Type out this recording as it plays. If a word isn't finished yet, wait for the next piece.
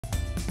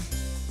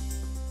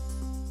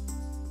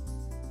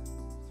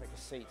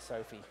seat,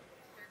 Sophie.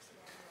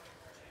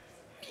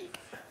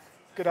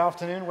 Good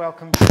afternoon,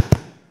 welcome.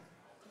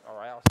 All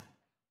right. Someone's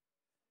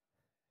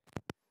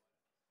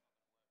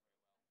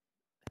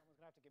going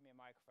to have to give me a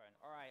microphone.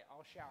 All right,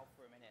 I'll shout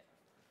for a minute.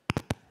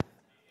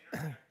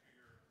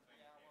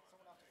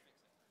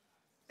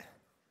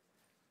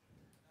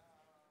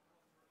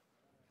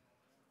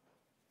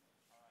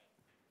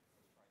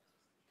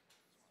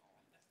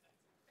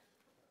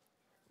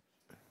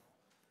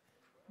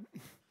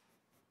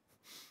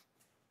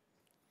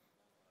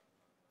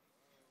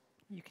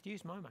 You could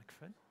use my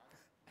microphone.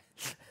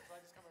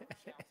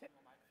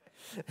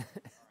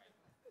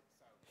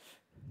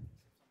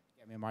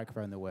 Get me a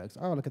microphone that works.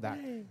 Oh, look at that.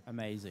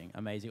 Amazing,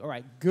 amazing. All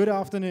right, good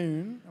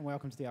afternoon, and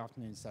welcome to the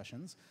afternoon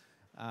sessions.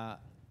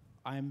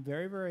 I'm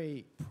very,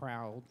 very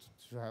proud,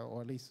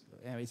 or at least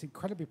it's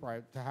incredibly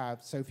proud to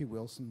have Sophie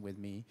Wilson with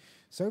me.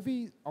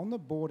 Sophie, on the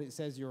board it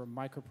says you're a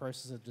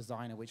microprocessor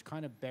designer, which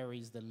kind of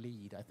buries the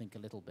lead, I think, a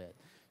little bit,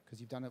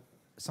 because you've done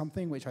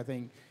something which I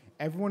think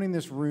everyone in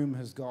this room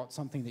has got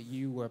something that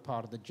you were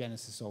part of the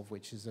genesis of,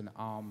 which is an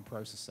ARM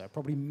processor,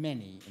 probably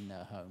many in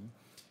their home.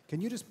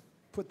 Can you just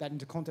put that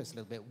into context a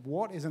little bit?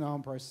 What is an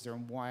ARM processor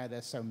and why are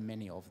there so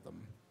many of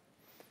them?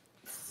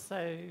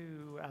 So,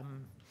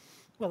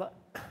 well,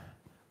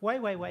 way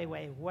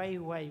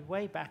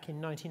back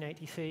in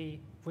 1983,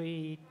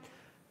 we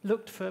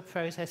looked for a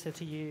processor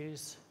to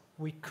use.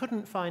 We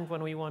couldn't find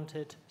one we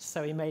wanted,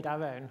 so we made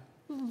our own.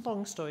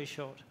 Long story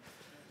short.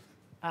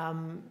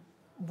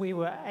 We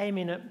were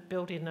aiming at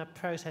building a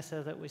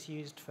processor that was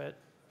used for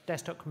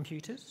desktop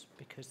computers,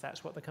 because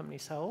that's what the company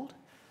sold.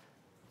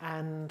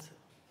 And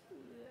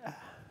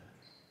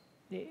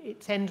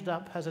it's ended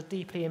up as a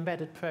deeply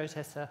embedded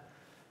processor.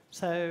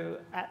 So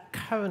at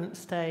current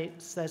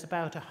states, there's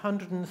about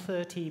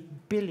 130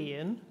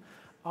 billion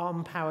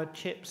ARM-powered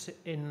chips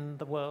in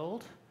the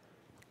world.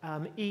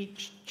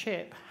 Each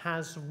chip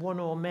has one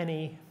or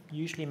many,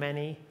 usually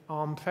many,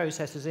 ARM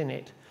processors in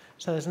it.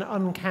 So there's an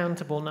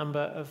uncountable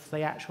number of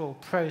the actual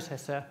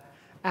processor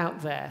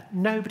out there.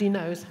 Nobody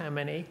knows how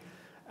many.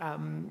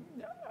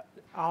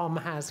 ARM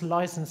has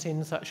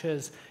licensing such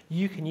as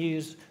you can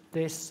use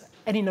this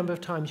any number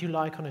of times you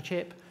like on a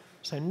chip,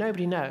 so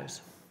nobody knows.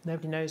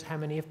 Nobody knows how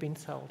many have been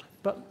sold,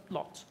 but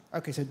lots.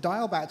 Okay, so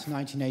dial back to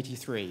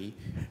 1983.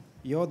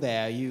 You're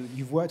there.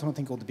 You've worked on a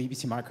thing called the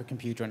BBC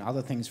microcomputer and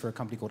other things for a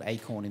company called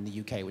Acorn in the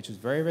UK, which was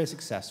very, very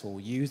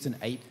successful, used an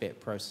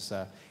 8-bit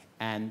processor,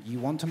 and you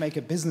want to make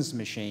a business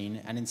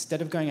machine, and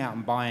instead of going out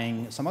and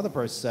buying some other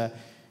processor,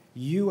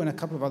 you and a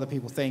couple of other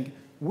people think,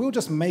 we'll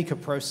just make a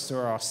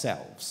processor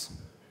ourselves.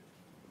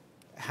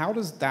 How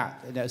does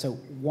that, so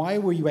why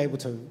were you able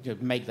to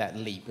make that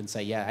leap and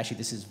say, yeah, actually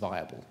this is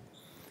viable?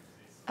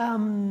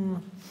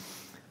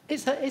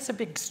 It's a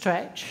big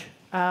stretch.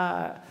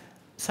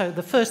 So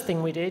the first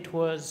thing we did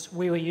was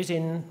we were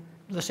using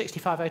the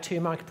 6502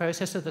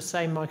 microprocessor, the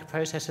same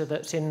microprocessor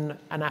that's in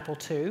an Apple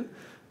II,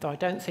 though I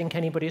don't think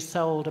anybody's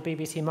sold a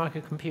BBC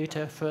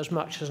microcomputer for as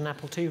much as an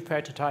Apple II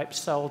prototype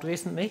sold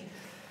recently.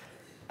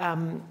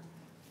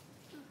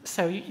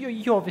 So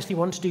you obviously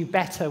want to do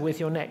better with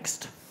your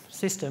next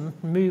system,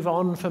 move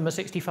on from a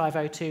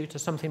 6502 to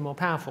something more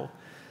powerful.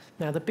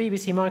 Now, the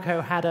BBC Micro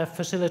had a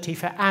facility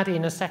for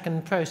adding a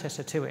second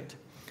processor to it.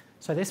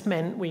 So this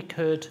meant we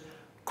could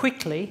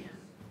quickly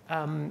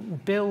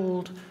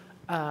build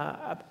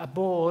a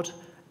board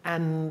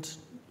and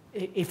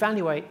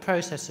evaluate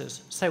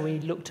processors. So we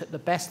looked at the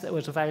best that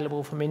was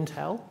available from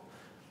Intel,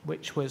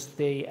 which was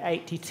the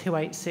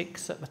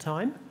 8286 at the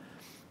time.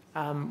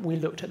 We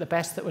looked at the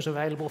best that was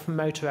available from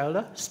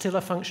Motorola, still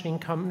a functioning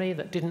company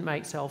that didn't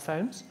make cell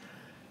phones.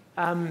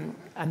 And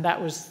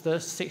that was the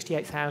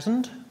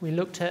 68000. We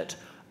looked at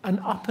an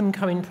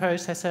up-and-coming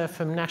processor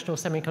from National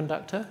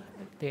Semiconductor,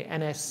 the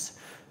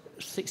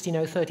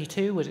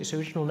NS16032 was its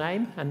original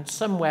name, and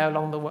somewhere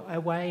along the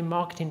way,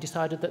 marketing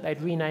decided that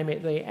they'd rename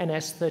it the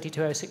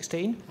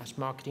NS32016, as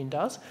marketing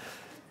does,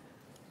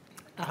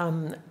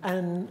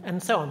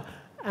 and so on.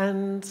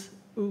 And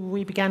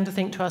we began to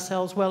think to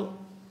ourselves, well,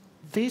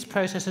 these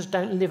processors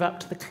don't live up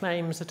to the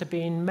claims that are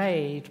being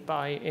made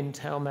by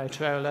Intel,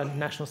 Motorola,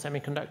 National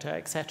Semiconductor,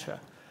 etc.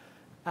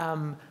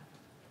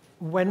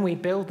 When we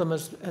build them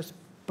as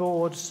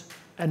boards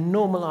and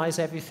normalize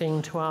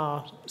everything to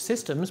our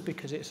systems,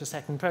 because it's a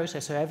second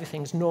processor,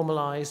 everything's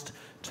normalized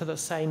to the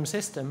same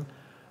system,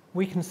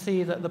 we can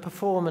see that the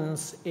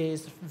performance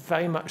is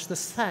very much the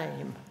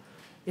same.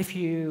 If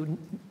you,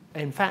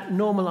 in fact,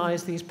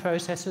 normalize these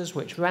processors,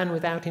 which ran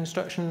without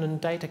instruction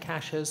and data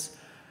caches,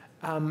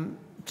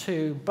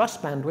 to bus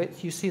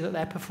bandwidth, you see that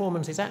their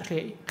performance is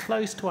actually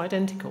close to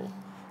identical,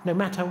 no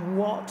matter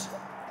what.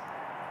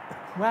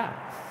 Wow.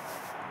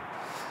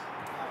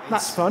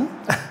 That's fun.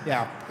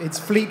 Yeah, it's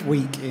Fleet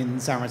Week in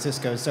San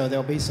Francisco, so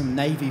there'll be some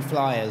Navy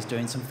flyers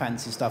doing some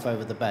fancy stuff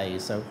over the bay,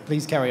 so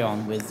please carry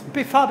on with... It'd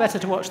be far better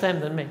to watch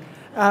them than me.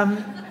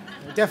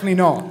 Definitely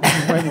not.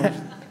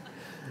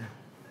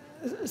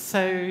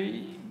 So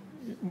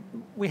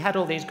we had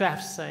all these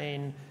graphs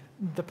saying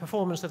the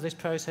performance of this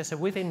processor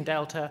within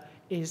Delta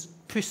is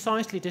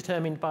precisely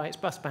determined by its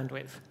bus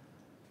bandwidth.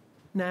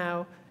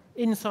 Now,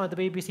 inside the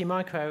BBC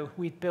Micro,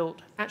 we'd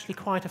built actually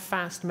quite a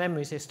fast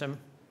memory system.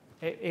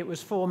 It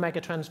was 4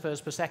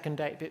 megatransfers per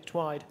second, 8 bits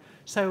wide.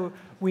 So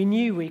we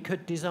knew we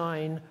could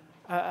design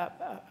a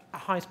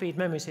high-speed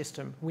memory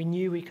system. We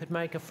knew we could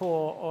make a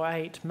 4 or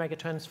 8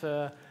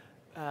 megatransfer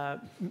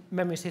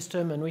memory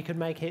system, and we could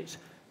make it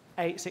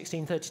 8,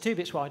 16, 32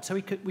 bits wide. So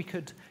we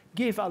could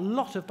give a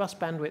lot of bus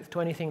bandwidth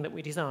to anything that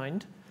we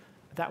designed.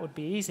 That would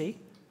be easy.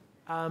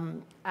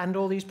 And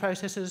all these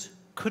processors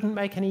couldn't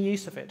make any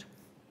use of it.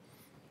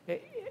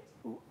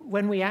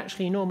 When we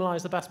actually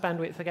normalized the bus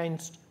bandwidth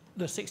against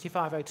the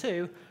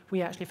 6502,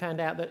 we actually found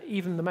out that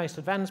even the most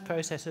advanced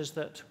processors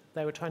that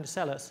they were trying to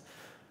sell us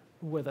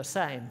were the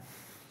same.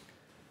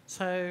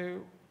 So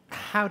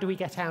how do we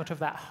get out of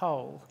that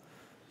hole?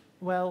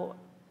 Well,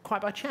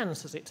 quite by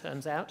chance, as it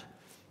turns out.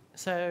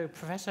 So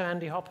Professor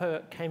Andy Hopper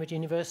at Cambridge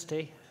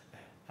University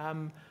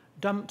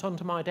dumped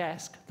onto my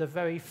desk the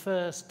very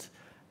first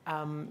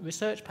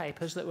research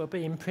papers that were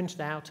being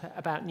printed out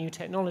about new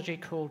technology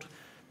called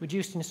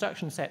reduced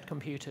instruction set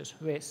computers,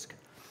 RISC.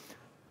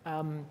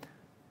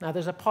 Now,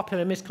 there's a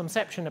popular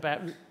misconception about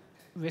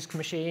RISC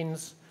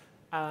machines,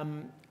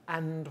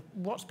 and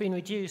what's been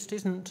reduced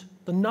isn't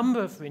the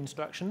number of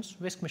instructions.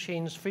 RISC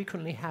machines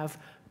frequently have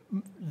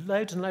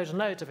loads and loads and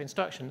loads of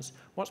instructions.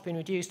 What's been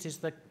reduced is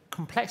the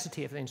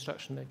complexity of the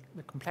instruction,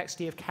 the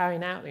complexity of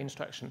carrying out the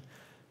instruction.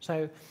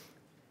 So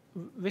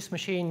RISC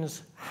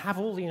machines have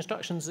all the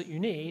instructions that you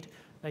need,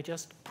 they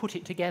just put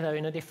it together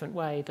in a different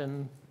way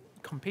than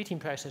competing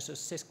processors,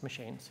 CISC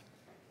machines.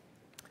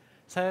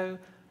 So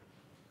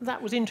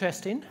that was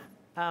interesting,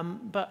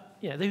 but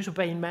these were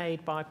being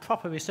made by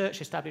proper research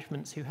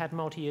establishments who had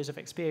multi-years of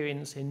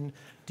experience in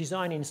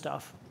designing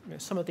stuff.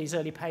 Some of these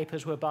early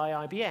papers were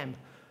by IBM.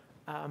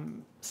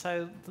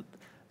 So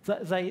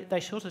they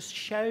sort of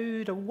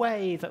showed a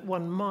way that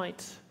one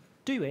might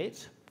do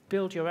it,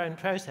 build your own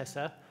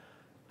processor,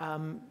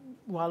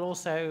 while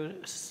also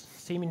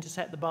seeming to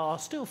set the bar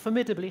still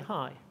formidably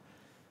high.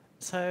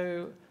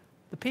 So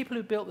the people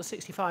who built the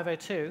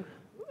 6502,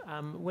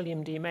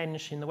 William D.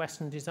 Mensch in the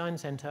Western Design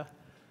Center,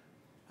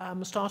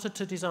 started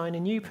to design a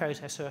new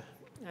processor.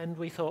 And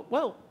we thought,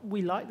 well,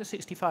 we like the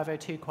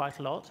 6502 quite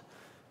a lot,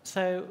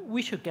 so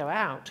we should go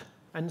out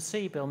and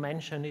see Bill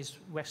Mensch and his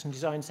Western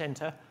Design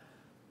Center.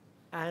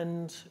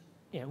 And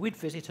we'd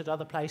visited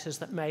other places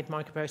that made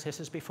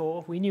microprocessors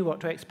before. We knew what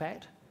to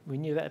expect. We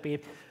knew there'd be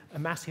a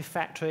massive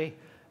factory, and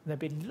there'd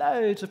be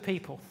loads of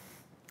people.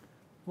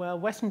 Well,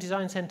 Western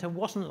Design Center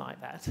wasn't like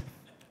that.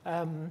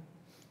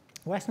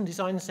 Western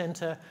Design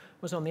Center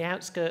was on the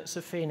outskirts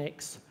of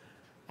Phoenix,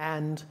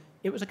 and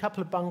it was a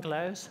couple of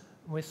bungalows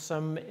with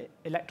some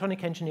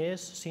electronic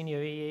engineers,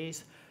 senior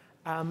EEs,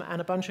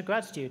 and a bunch of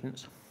grad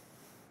students.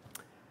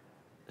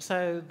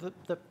 So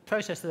the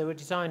processor they were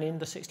designing,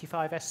 the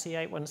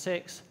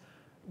 65SC816,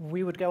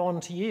 we would go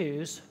on to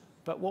use,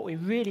 but what we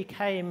really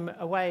came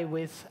away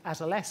with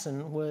as a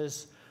lesson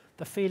was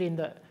the feeling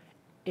that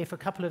if a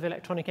couple of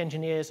electronic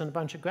engineers and a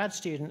bunch of grad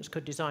students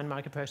could design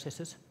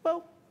microprocessors,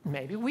 well,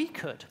 maybe we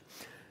could.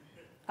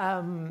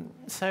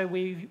 So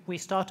we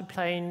started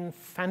playing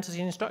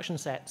fantasy instruction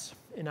sets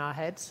in our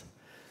heads.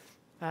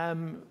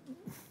 And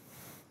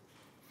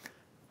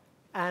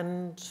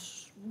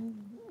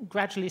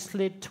gradually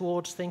slid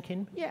towards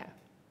thinking, yeah,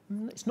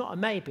 it's not a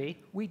maybe,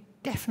 we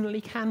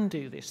definitely can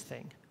do this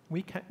thing.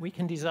 We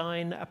can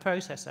design a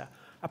processor.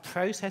 A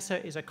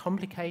processor is a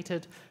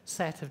complicated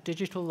set of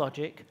digital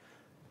logic,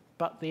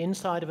 but the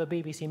inside of a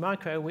BBC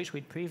Micro, which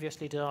we'd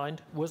previously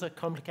designed, was a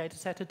complicated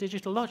set of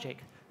digital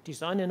logic.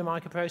 Designing a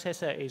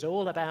microprocessor is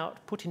all about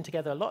putting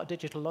together a lot of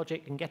digital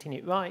logic and getting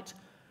it right.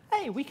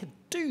 Hey, we could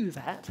do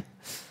that.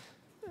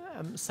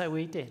 So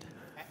we did.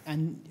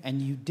 And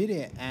you did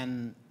it,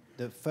 and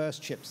the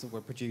first chips that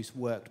were produced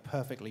worked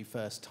perfectly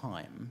first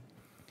time.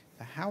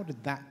 How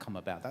did that come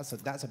about?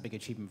 That's a big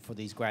achievement for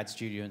these grad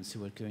students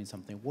who are doing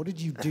something. What did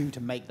you do to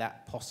make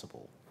that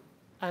possible?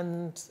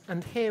 And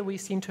here we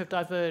seem to have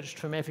diverged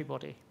from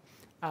everybody.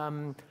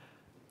 The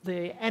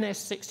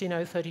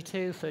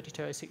NS16032,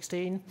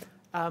 32016,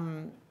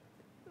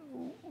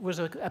 was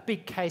a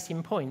big case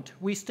in point.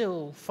 We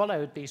still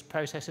followed these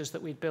processors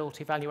that we'd built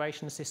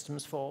evaluation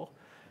systems for.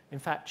 In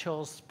fact,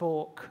 Charles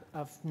Spork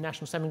of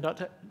National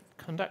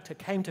Semiconductor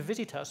came to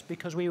visit us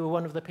because we were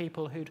one of the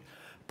people who'd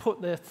put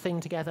the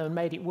thing together and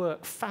made it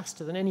work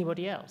faster than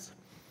anybody else.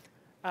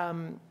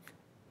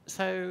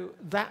 So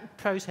that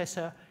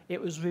processor,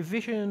 it was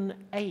revision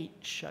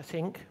H, I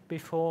think,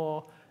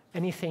 before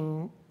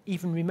anything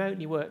even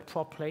remotely worked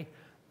properly.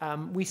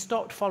 We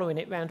stopped following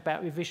it round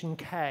about revision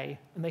K,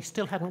 and they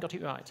still hadn't got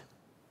it right.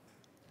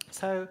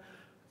 So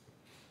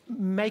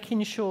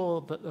making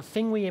sure that the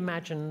thing we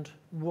imagined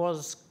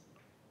was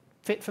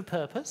fit for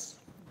purpose,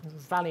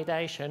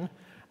 validation,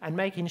 and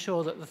making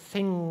sure that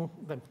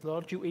the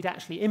logic we'd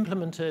actually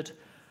implemented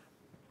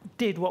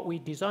did what we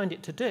designed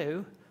it to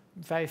do,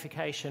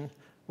 verification,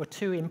 were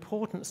two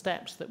important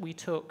steps that we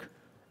took,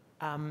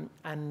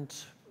 and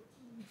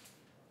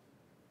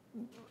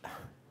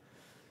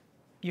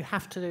you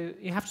have to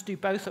do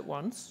both at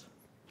once.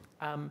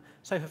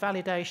 So for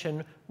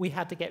validation, we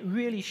had to get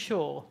really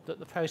sure that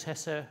the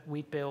processor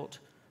we'd built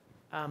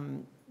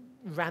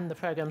ran the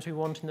programs we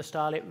want in the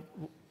style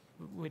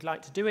we'd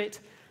like to do it.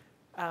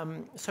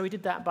 So we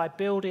did that by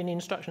building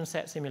instruction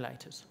set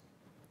simulators.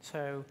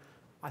 So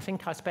I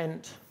think I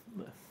spent,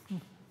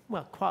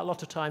 well, quite a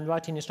lot of time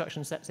writing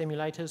instruction set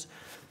simulators,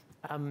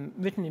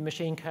 written in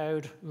machine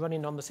code,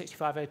 running on the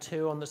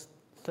 6502, on the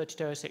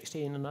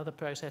 3216 and other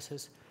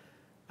processors.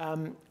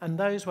 And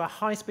those were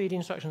high-speed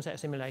instruction set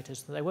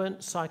simulators. They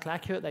weren't cycle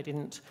accurate, they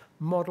didn't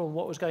model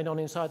what was going on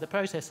inside the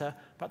processor,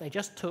 but they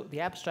just took the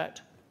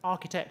abstract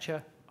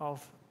architecture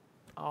of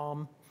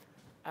ARM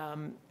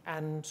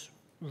and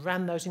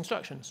ran those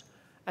instructions.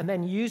 And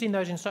then using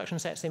those instruction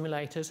set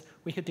simulators,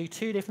 we could do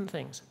two different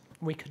things.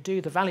 We could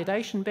do the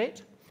validation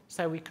bit,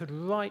 so we could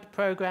write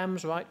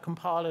programs, write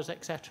compilers,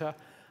 etc.,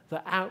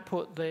 that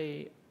output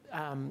the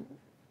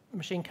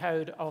machine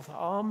code of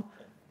ARM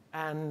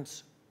and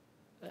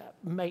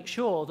make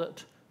sure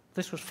that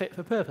this was fit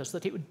for purpose,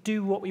 that it would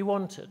do what we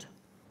wanted.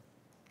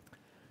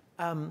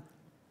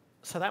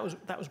 So that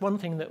was one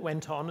thing that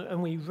went on,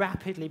 and we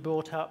rapidly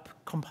brought up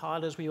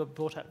compilers. We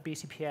brought up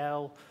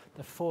BCPL,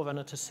 the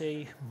forerunner to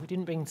C. We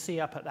didn't bring C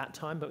up at that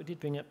time, but we did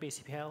bring up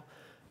BCPL.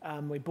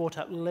 We brought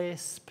up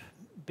Lisp,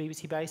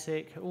 BBC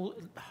Basic,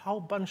 a whole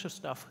bunch of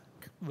stuff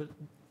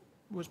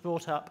was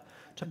brought up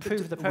to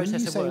prove the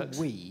processor works.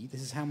 When you say we,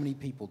 this is how many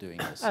people doing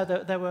this?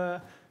 There were...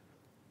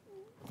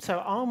 So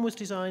ARM was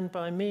designed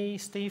by me,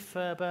 Steve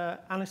Ferber,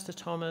 Alistair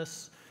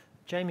Thomas,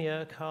 Jamie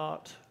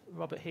Urquhart,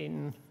 Robert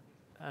Heaton,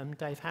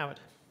 Dave Howard.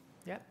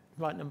 Yeah,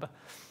 right number.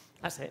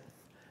 That's it.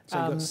 So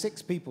you've got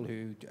 6 people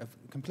who have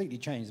completely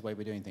changed the way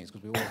we're doing things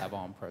because we all have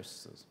ARM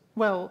processors.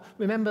 Well,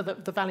 remember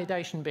that the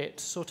validation bit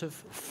sort of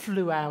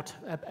flew out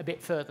a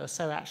bit further,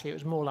 so actually it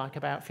was more like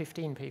about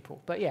 15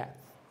 people. But yeah,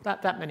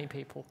 that many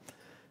people.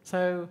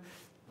 So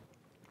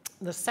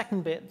the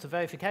second bit, the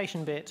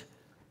verification bit,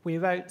 we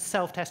wrote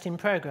self-testing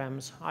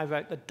programs. I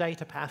wrote the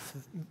data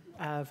path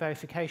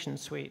verification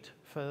suite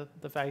for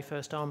the very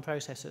first ARM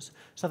processors.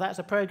 So that's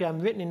a program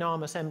written in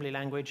ARM assembly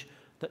language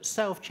that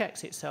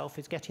self-checks itself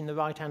is getting the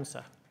right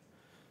answer.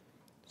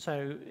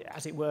 So,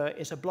 as it were,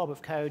 it's a blob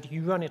of code.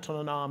 You run it on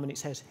an ARM and it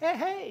says, hey,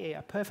 hey,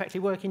 a perfectly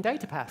working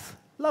data path.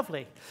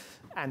 Lovely.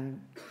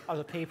 And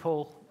other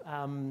people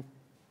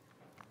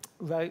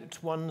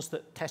wrote ones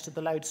that tested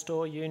the load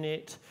store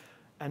unit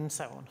and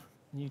so on.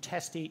 And you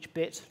test each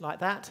bit like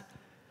that.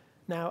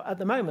 Now, at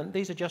the moment,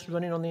 these are just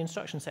running on the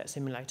instruction set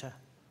simulator.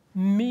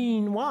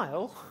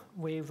 Meanwhile,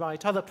 we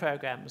write other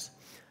programs.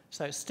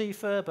 So Steve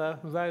Ferber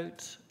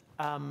wrote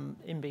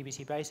in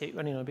BBC Basic,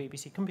 running on a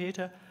BBC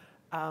computer,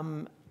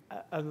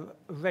 a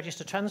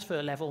register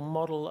transfer level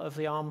model of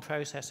the ARM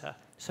processor.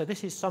 So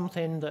this is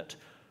something that,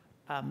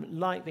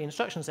 like the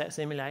instruction set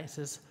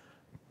simulators,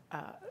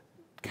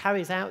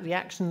 carries out the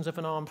actions of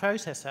an ARM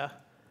processor,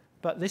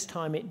 but this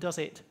time it does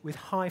it with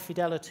high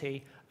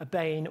fidelity,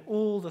 obeying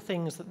all the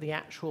things that the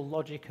actual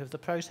logic of the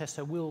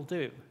processor will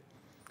do.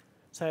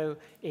 So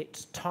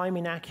it's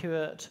timing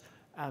accurate,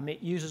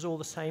 it uses all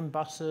the same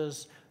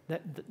buses,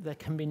 there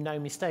can be no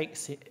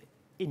mistakes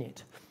in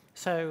it.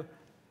 So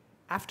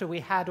after we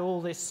had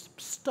all this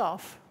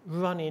stuff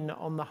running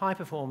on the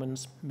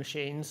high-performance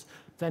machines,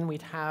 then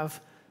we'd have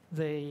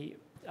the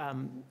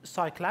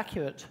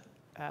cycle-accurate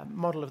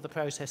model of the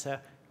processor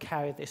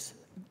carry this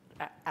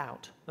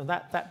out. And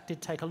that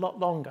did take a lot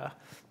longer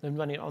than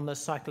running on the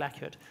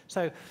cycle-accurate.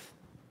 So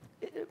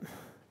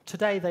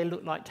today they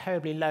look like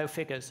terribly low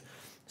figures.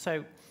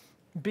 So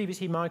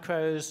BBC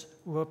micros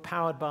were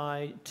powered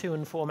by 2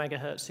 and 4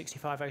 megahertz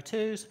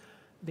 6502s.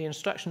 The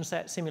instruction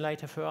set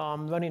simulator for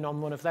ARM running on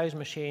one of those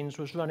machines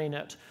was running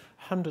at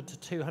 100 to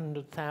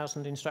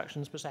 200,000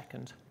 instructions per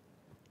second.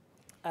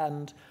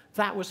 And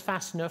that was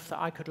fast enough that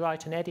I could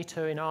write an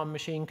editor in ARM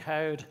machine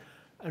code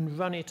and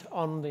run it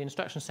on the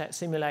instruction set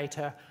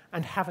simulator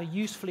and have a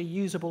usefully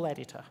usable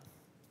editor.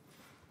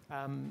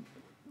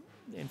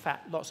 In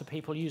fact, lots of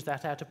people use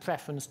that out of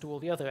preference to all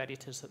the other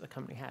editors that the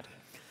company had,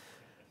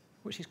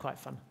 which is quite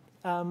fun.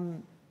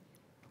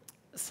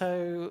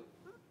 So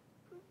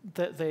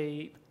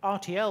the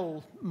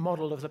RTL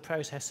model of the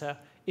processor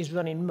is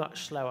running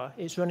much slower.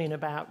 It's running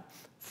about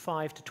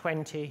 5 to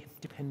 20,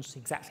 depends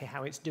exactly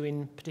how it's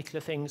doing particular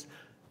things,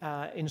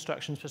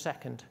 instructions per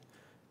second.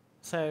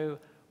 So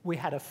we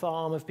had a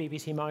farm of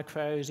BBC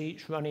micros,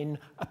 each running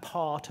a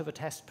part of a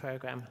test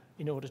program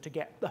in order to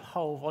get the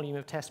whole volume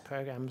of test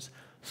programs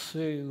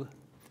through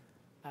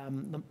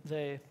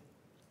the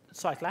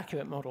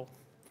cycle-accurate model.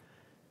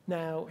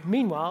 Now,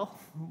 meanwhile,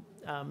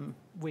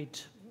 we'd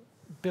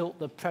built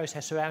the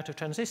processor out of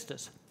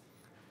transistors.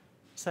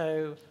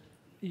 So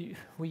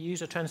we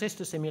use a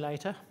transistor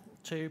simulator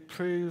to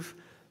prove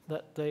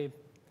that the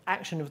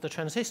action of the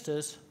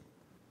transistors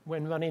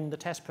when running the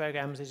test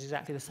programs is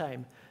exactly the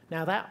same.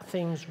 Now that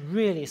thing's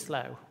really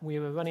slow. We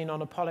were running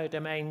on Apollo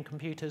domain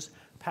computers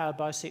powered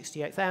by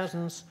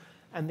 68000s,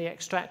 and the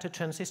extracted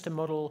transistor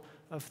model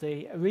of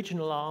the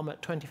original ARM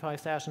at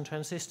 25,000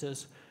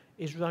 transistors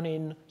is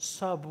running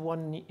sub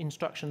 1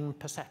 instruction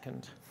per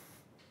second.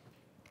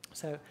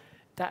 So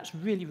that's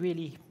really,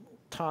 really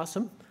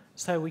tiresome.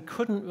 So we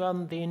couldn't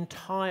run the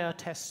entire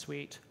test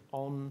suite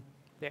on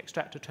the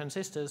extractor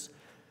transistors.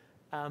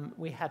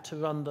 We had to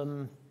run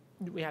them,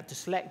 we had to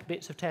select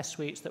bits of test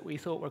suites that we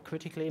thought were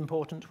critically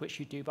important, which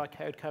you do by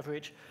code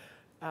coverage,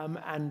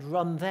 and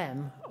run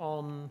them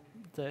on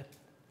the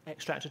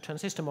extractor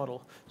transistor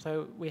model.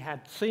 So we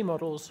had 3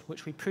 models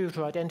which we proved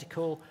were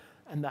identical,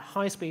 and the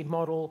high-speed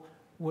model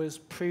was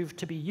proved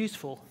to be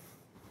useful,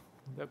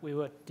 that we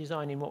were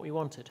designing what we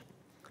wanted.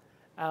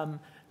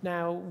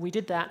 Now, we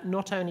did that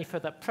not only for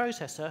the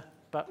processor,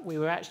 but we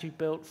were actually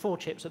built 4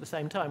 chips at the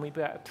same time. We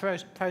built a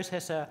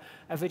processor,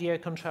 a video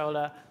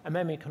controller, a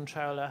memory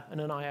controller,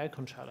 and an I/O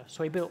controller.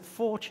 So we built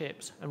 4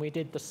 chips, and we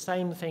did the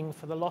same thing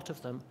for the lot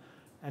of them,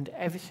 and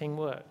everything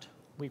worked.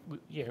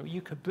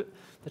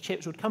 The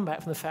chips would come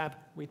back from the fab,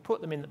 we'd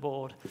put them in the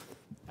board,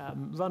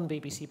 run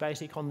BBC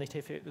Basic on it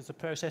if it was a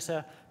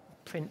processor,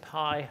 print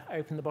pi,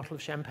 open the bottle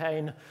of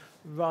champagne,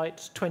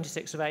 write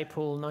 26th of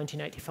April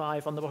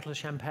 1985 on the bottle of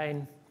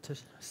champagne to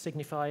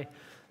signify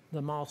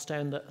the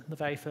milestone that the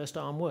very first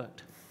ARM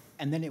worked.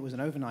 And then it was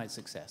an overnight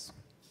success.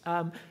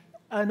 An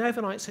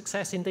overnight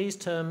success in these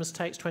terms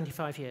takes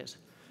 25 years.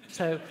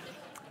 So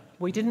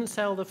we didn't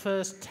sell the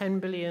first 10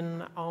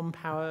 billion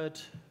ARM-powered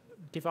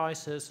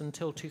devices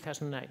until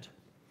 2008.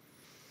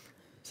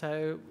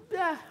 So,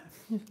 yeah,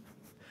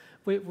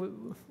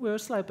 we're a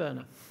slow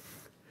burner.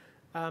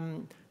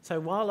 So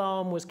while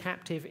ARM was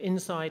captive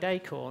inside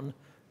Acorn,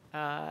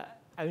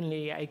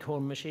 only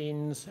Acorn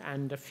machines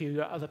and a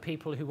few other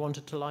people who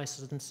wanted to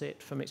license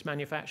it from its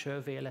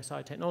manufacturer,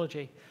 VLSI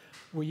Technology,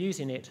 were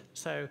using it.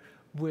 So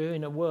we're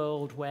in a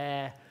world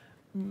where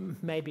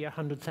maybe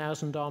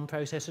 100,000 ARM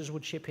processors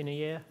would ship in a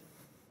year.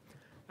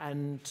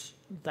 And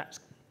that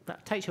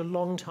takes you a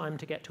long time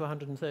to get to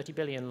 130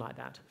 billion like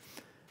that.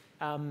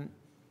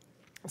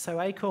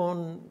 So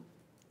Acorn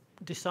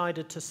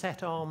decided to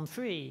set ARM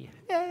free.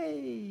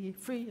 Yay!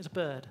 Free as a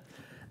bird.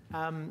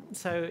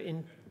 So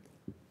in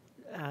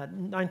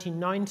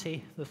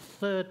 1990, the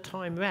 3rd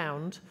time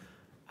round,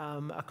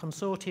 a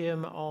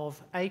consortium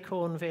of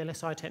Acorn,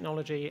 VLSI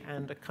Technology,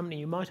 and a company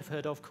you might have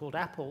heard of called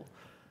Apple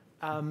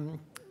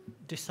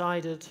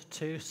decided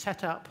to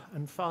set up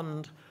and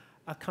fund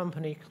a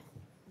company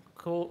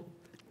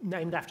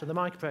named after the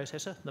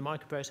microprocessor. The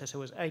microprocessor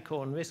was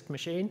Acorn RISC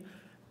Machine,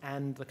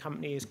 and the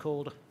company is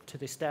called, to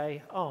this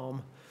day,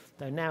 ARM.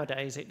 Though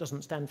nowadays it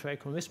doesn't stand for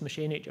Acorn RISC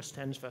Machine, it just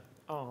stands for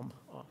ARM,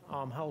 or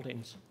ARM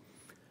Holdings.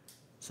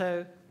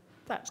 So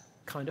that's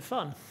kind of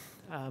fun.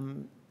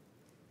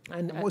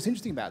 And what's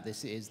interesting about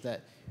this is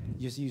that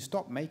you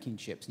stop making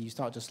chips and you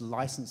start just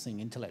licensing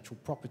intellectual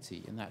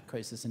property, and that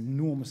creates this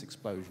enormous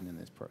explosion in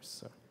this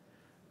processor.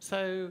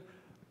 So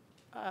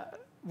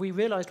we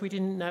realized we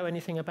didn't know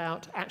anything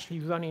about actually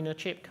running a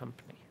chip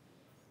company.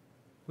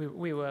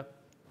 We were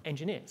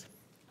engineers.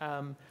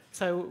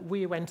 So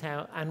we went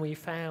out and we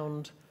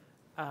found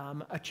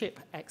a chip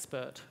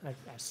expert, a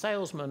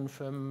salesman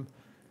from,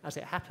 as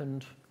it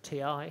happened,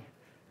 TI,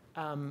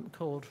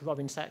 called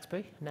Robin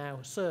Saxby, now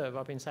Sir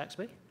Robin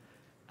Saxby.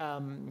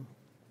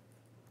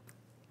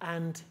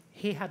 And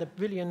he had a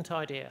brilliant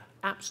idea,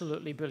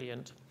 absolutely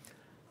brilliant.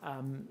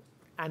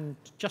 And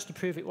just to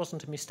prove it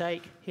wasn't a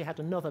mistake, he had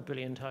another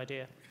brilliant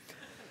idea.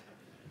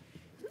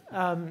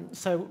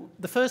 So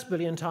the first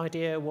brilliant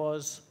idea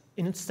was,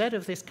 instead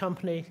of this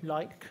company,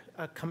 like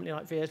a company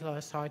like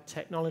VLSI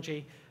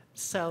Technology,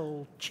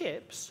 sell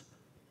chips,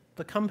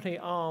 the company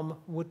ARM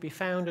would be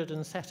founded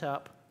and set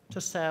up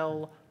to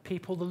sell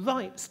people the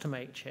rights to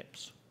make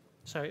chips.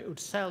 So it would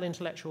sell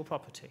intellectual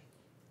property,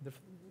 the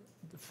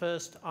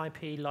first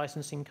IP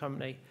licensing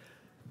company.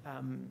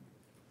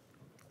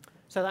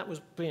 So that was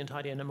brilliant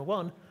idea number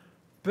 1.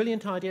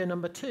 Brilliant idea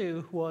number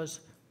 2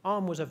 was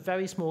ARM was a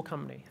very small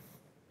company,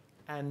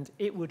 and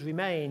it would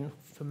remain,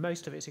 for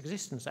most of its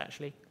existence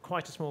actually,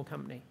 quite a small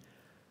company.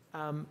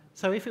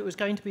 So if it was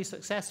going to be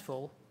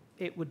successful,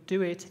 it would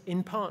do it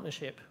in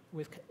partnership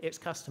with its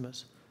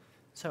customers.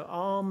 So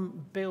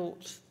ARM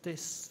built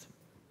this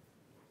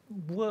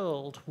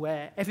world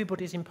where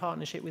everybody's in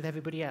partnership with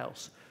everybody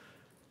else.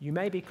 You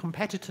may be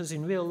competitors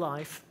in real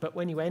life, but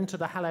when you enter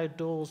the hallowed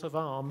doors of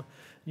ARM,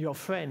 you're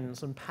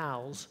friends and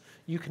pals.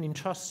 You can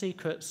entrust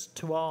secrets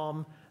to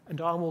ARM,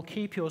 and ARM will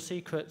keep your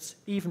secrets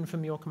even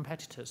from your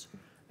competitors.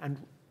 And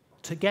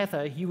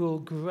together, you will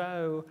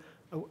grow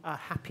a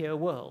happier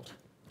world.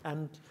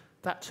 And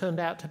that turned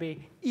out to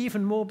be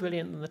even more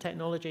brilliant than the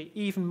technology,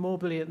 even more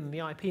brilliant than the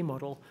IP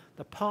model.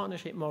 The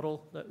partnership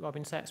model that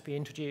Robin Saxby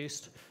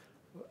introduced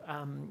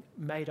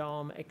made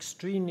ARM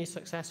extremely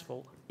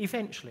successful,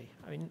 eventually.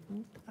 I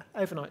mean,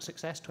 overnight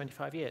success,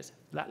 25 years,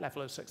 that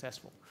level of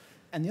successful.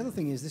 And the other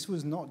thing is, this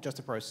was not just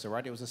a processor,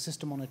 right? It was a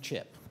system on a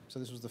chip. So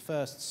this was the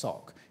first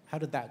SoC. How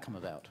did that come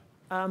about?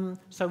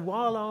 So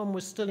while ARM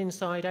was still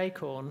inside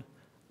Acorn,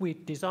 we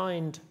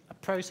designed a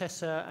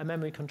processor, a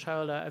memory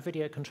controller, a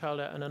video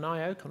controller, and an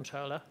I/O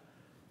controller.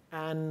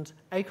 And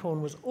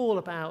Acorn was all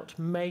about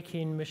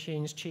making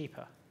machines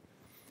cheaper,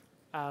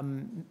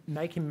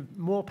 making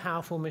more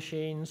powerful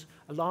machines.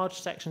 Large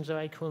sections of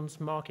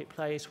Acorn's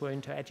marketplace were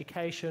into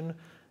education.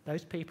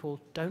 Those people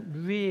don't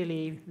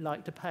really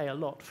like to pay a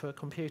lot for a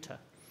computer.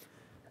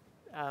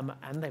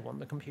 And they want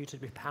the computer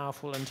to be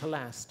powerful and to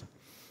last.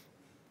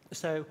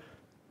 So,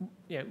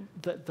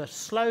 the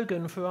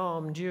slogan for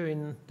ARM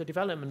during the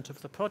development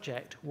of the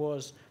project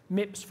was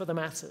MIPS for the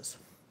masses.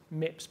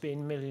 MIPS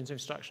being millions of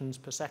instructions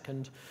per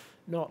second,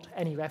 not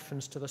any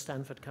reference to the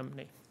Stanford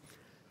company.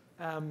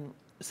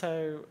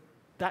 So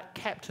that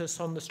kept us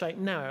on the straight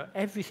and narrow.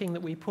 Everything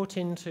that we put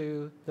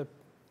into the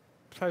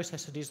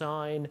processor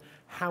design,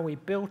 how we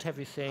built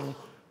everything,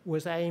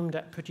 was aimed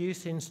at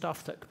producing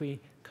stuff that could be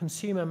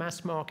consumer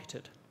mass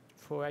marketed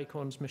for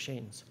Acorn's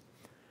machines.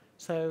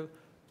 So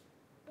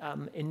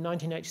in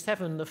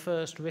 1987, the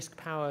first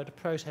RISC-powered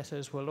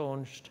processors were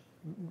launched,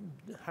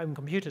 home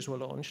computers were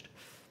launched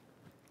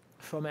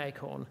from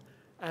Acorn.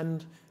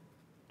 And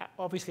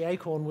obviously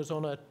Acorn was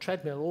on a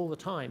treadmill all the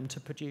time to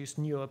produce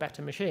newer,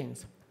 better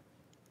machines.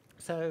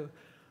 So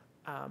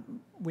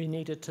we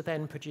needed to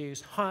then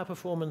produce higher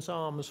performance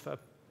ARMs for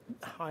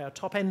higher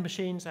top-end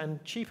machines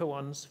and cheaper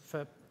ones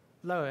for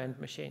lower-end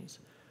machines.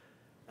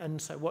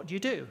 And so what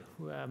do?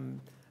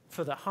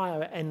 For the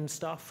higher-end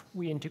stuff,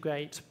 we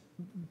integrate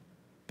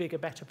bigger,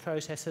 better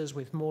processors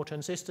with more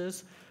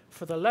transistors.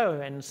 For the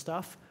lower-end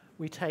stuff,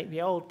 we take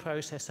the old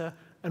processor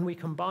and we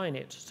combine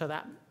it so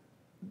that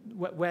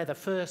where the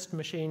first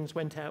machines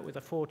went out with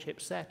a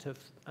 4-chip set of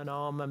an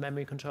ARM, a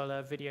memory controller,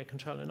 a video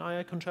controller, and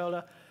I/O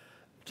controller,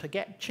 to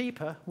get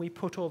cheaper, we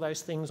put all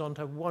those things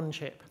onto one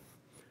chip.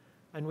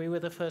 And we were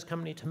the first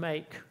company to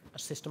make a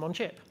system on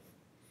chip.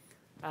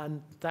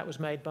 And that was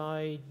made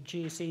by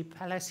GC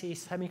Palesi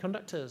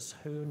Semiconductors,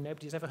 who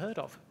nobody's ever heard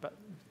of, but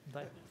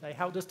they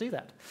helped us do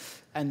that.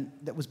 And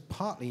that was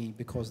partly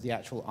because the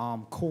actual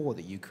ARM core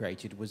that you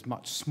created was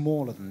much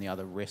smaller than the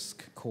other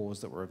RISC cores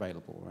that were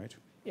available, right?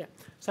 Yeah.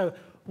 So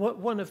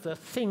one of the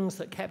things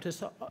that kept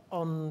us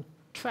on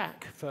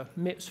track for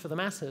MIPS for the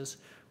masses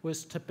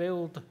was to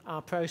build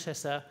our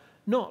processor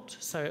not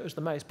so it was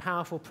the most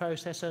powerful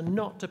processor,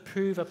 not to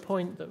prove a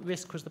point that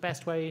RISC was the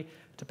best way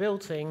to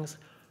build things,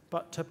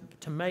 but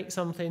to make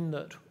something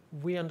that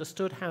we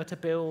understood how to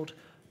build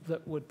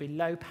that would be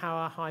low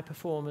power, high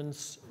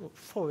performance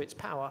for its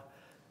power,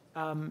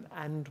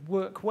 and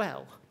work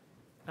well.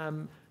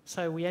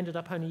 So we ended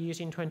up only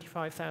using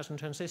 25,000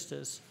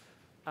 transistors,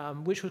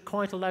 which was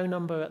quite a low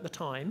number at the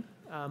time.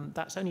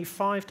 That's only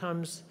 5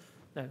 times,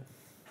 no,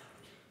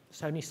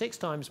 it's only 6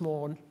 times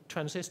more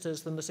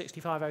transistors than the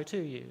 6502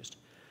 used.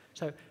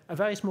 So a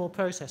very small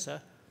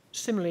processor.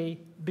 Similarly,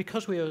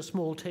 because we were a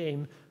small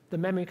team, the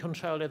memory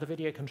controller, the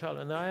video controller,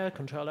 and the I/O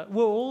controller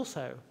were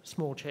also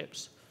small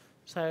chips.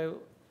 So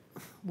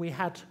we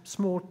had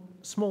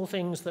small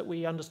things that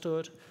we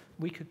understood.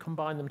 We could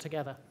combine them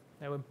together.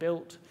 They were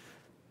built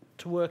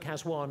to work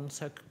as one,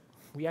 so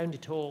we owned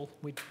it all,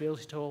 we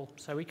built it all,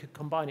 so we could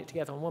combine it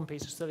together on one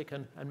piece of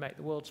silicon and make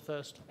the world's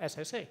first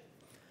SoC.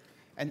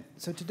 And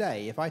so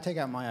today, if I take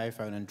out my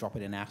iPhone and drop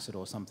it in acid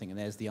or something, and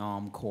there's the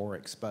ARM core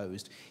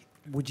exposed,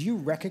 would you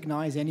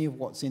recognize any of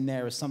what's in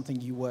there as something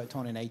you worked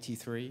on in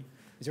 '83?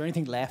 Is there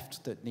anything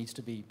left that needs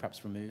to be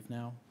perhaps removed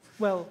now?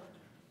 Well,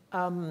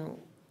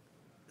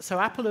 so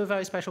Apple are a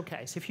very special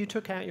case. If you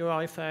took out your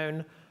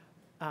iPhone,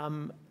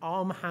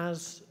 ARM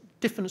has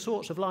different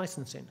sorts of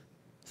licensing.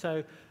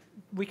 So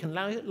we can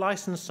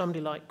license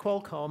somebody like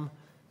Qualcomm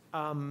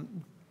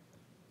an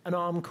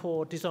ARM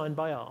core designed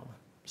by ARM.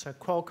 So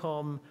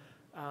Qualcomm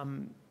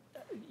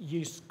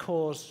used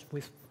cores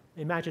with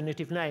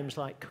imaginative names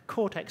like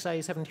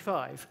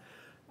Cortex-A75.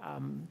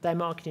 Their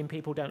marketing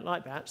people don't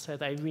like that, so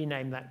they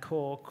rename that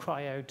core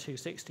Cryo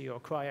 260 or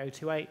Cryo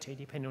 280,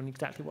 depending on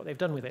exactly what they've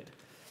done with it.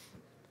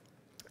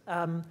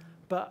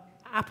 But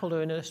Apple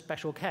are in a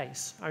special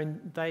case. I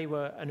mean, they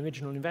were an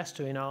original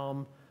investor in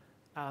ARM,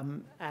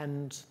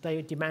 and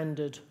they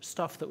demanded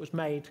stuff that was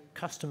made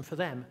custom for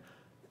them.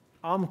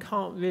 ARM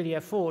can't really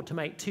afford to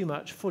make too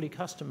much fully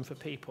custom for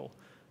people.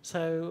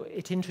 So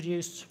it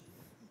introduced,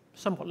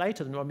 somewhat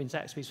later than Robin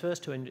Zaxby's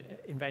first 2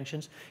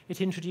 inventions,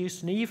 it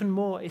introduced an even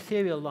more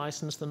ethereal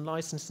license than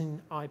licensing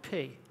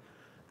IP.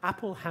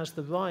 Apple has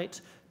the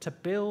right to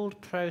build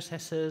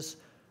processors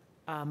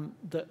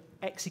that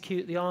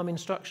execute the ARM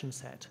instruction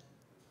set.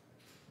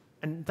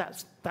 And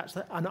that's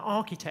an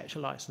architecture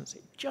license.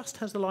 It just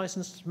has the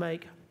license to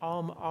make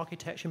ARM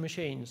architecture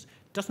machines.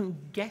 It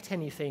doesn't get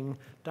anything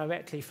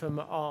directly from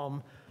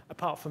ARM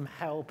apart from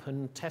help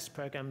and test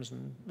programs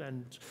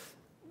and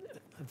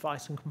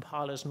advice and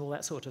compilers and all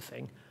that sort of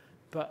thing.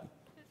 But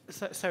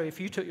so if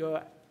you took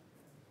your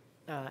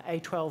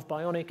A12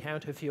 Bionic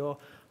out of your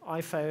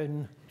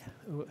iPhone,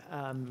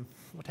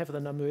 whatever the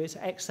number is,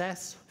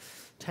 XS,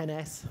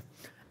 10S,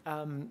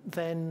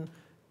 then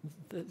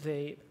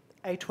the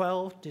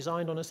A12,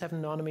 designed on a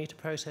 7-nanometer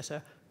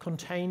processor,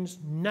 contains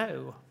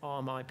no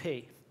ARM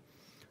IP.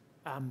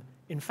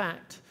 In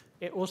fact,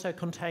 it also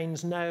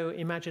contains no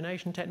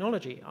Imagination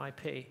Technology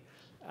IP.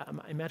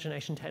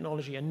 Imagination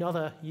Technology,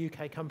 another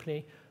UK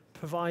company,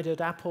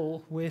 provided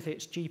Apple with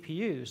its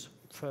GPUs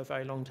for a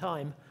very long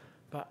time,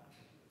 but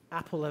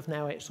Apple have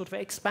now sort of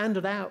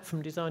expanded out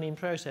from designing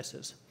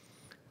processors.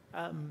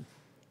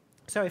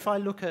 So if I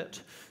look at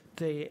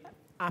the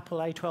Apple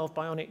A12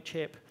 Bionic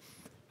chip,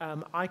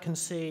 I can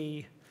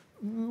see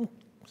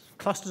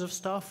clusters of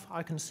stuff.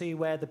 I can see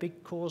where the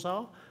big cores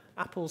are.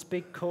 Apple's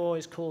big core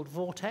is called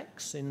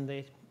Vortex in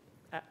the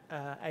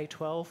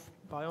A12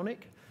 Bionic.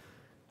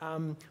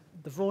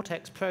 The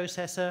Vortex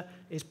processor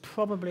is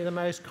probably the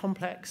most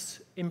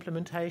complex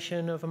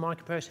implementation of a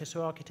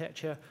microprocessor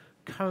architecture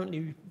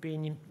currently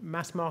being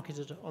mass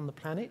marketed on the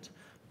planet.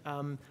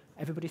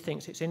 Everybody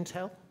thinks it's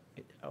Intel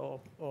or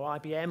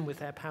IBM with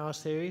their Power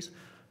series,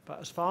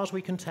 but as far as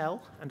we can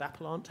tell, and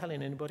Apple aren't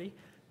telling anybody,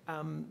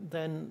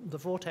 then the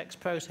Vortex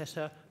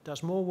processor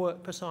does more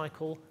work per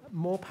cycle,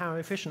 more power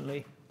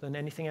efficiently than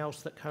anything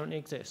else that currently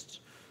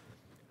exists,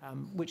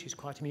 which is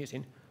quite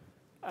amusing.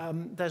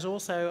 There's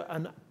also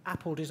an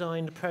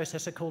Apple-designed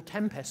processor called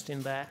Tempest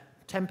in there.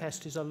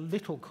 Tempest is a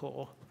little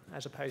core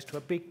as opposed to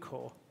a big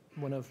core.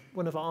 One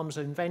of ARM's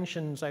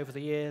inventions over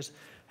the years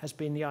has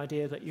been the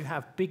idea that you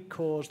have big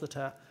cores that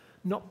are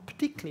not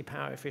particularly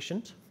power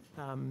efficient,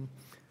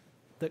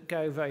 that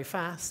go very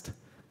fast,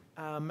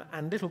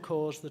 and little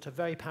cores that are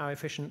very power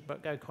efficient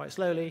but go quite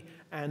slowly,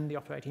 and the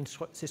operating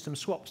system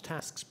swaps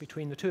tasks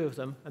between the two of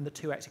them, and the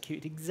two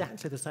execute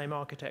exactly the same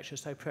architecture,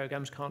 so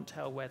programs can't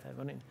tell where they're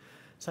running.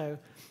 So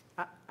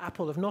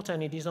Apple have not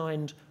only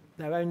designed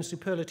their own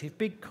superlative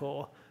big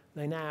core,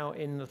 they now,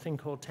 in the thing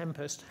called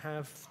Tempest,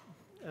 have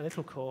a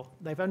little core.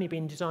 They've only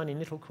been designing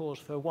little cores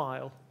for a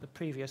while. The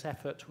previous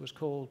effort was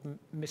called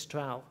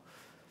Mistral.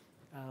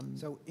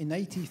 So in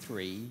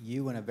 '83,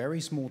 you and a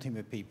very small team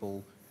of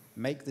people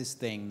make this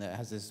thing that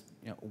has this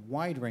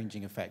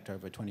wide-ranging effect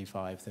over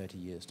 25, 30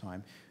 years'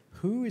 time.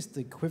 Who is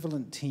the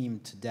equivalent team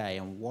today,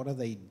 and what are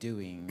they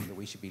doing that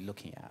we should be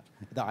looking at,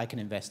 that I can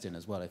invest in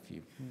as well if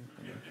you...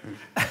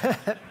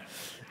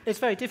 It's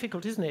very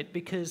difficult, isn't it?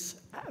 Because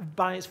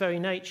by its very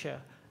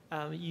nature,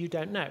 you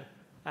don't know.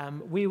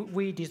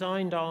 We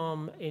designed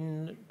ARM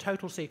in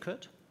total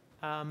secret.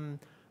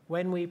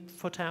 When we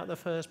put out the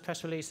first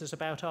press releases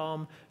about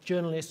ARM,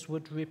 journalists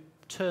would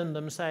return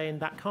them saying,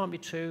 that can't be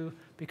true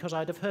because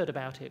I'd have heard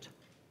about it.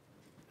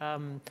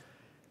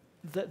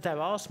 There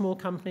are small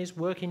companies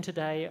working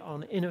today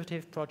on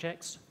innovative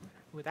projects,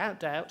 without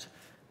doubt,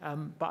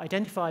 but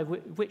identify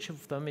which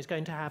of them is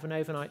going to have an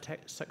overnight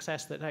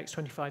success that takes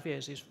 25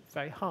 years is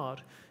very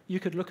hard.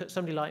 You could look at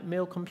somebody like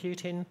Mill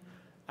Computing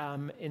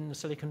in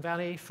Silicon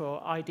Valley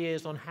for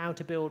ideas on how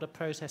to build a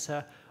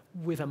processor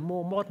with a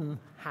more modern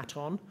hat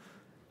on,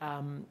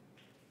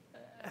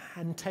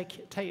 and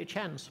take your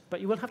chance.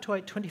 But you will have to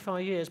wait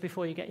 25 years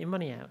before you get your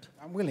money out.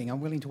 I'm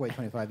willing to wait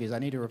 25 years. I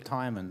need a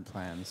retirement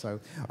plan. So,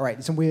 all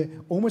right, so we're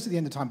almost at the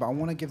end of time, but I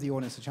want to give the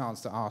audience a chance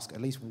to ask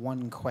at least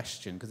one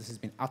question, because this has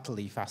been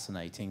utterly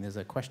fascinating. There's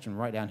a question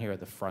right down here at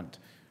the front.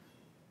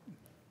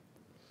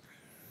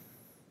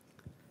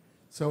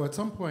 So at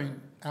some point,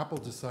 Apple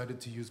decided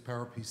to use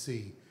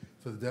PowerPC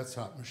for the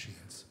desktop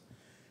machines.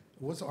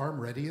 Was ARM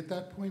ready at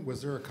that point?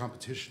 Was there a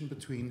competition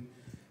between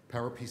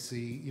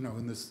PowerPC,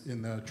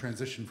 in the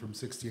transition from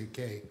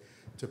 68K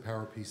to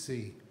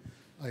PowerPC?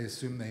 I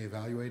assume they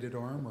evaluated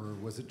ARM, or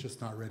was it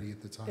just not ready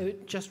at the time?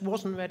 It just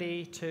wasn't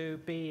ready to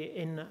be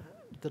in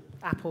the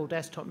Apple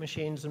desktop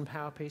machines and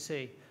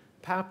PowerPC.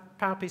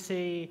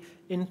 PowerPC,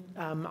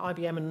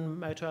 IBM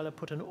and Motorola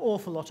put an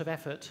awful lot of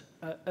effort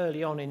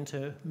early on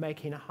into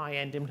making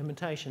high-end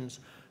implementations.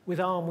 With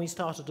ARM, we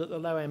started at the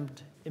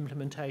low-end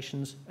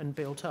implementations and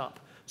built up.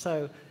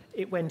 So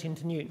it went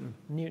into Newton.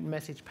 Newton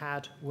Message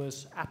Pad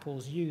was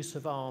Apple's use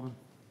of ARM,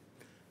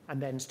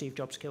 and then Steve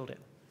Jobs killed it.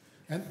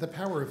 And the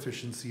power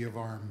efficiency of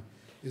ARM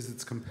is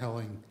its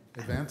compelling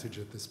advantage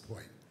at this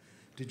point.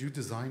 Did you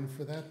design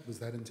for that? Was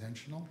that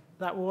intentional?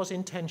 That was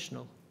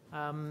intentional.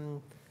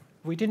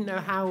 We didn't know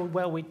how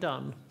well we'd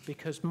done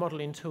because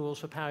modeling tools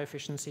for power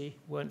efficiency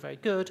weren't very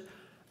good.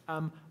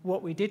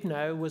 What we did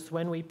know was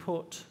when we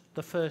put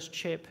the first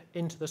chip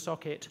into the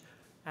socket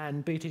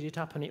and booted it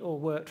up and it all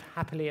worked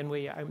happily and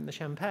we opened the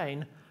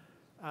champagne,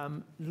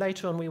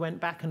 later on we went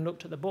back and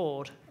looked at the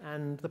board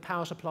and the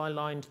power supply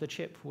line to the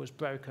chip was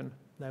broken.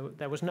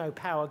 There was no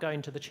power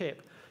going to the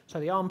chip. So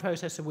the ARM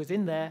processor was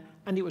in there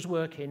and it was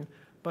working,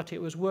 but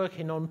it was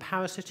working on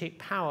parasitic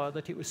power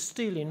that it was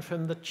stealing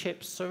from the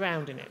chips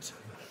surrounding it.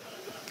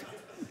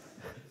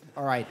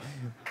 All right,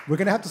 we're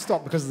going to have to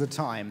stop because of the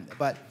time,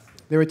 but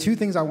there are two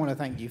things I want to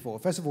thank you for.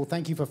 First of all,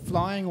 thank you for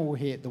flying all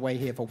the way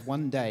here for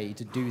one day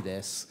to do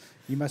this.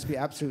 You must be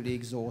absolutely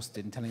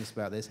exhausted in telling us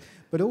about this.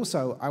 But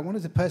also, I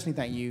wanted to personally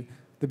thank you.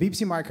 The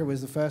BBC Micro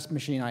was the first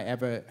machine I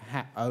ever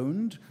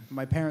owned.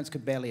 My parents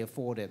could barely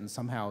afford it and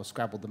somehow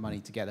scrabbled the money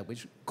together,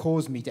 which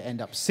caused me to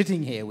end up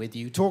sitting here with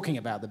you talking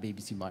about the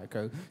BBC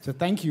Micro. So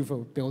thank you for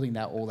building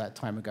that all that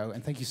time ago,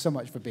 and thank you so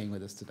much for being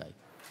with us today.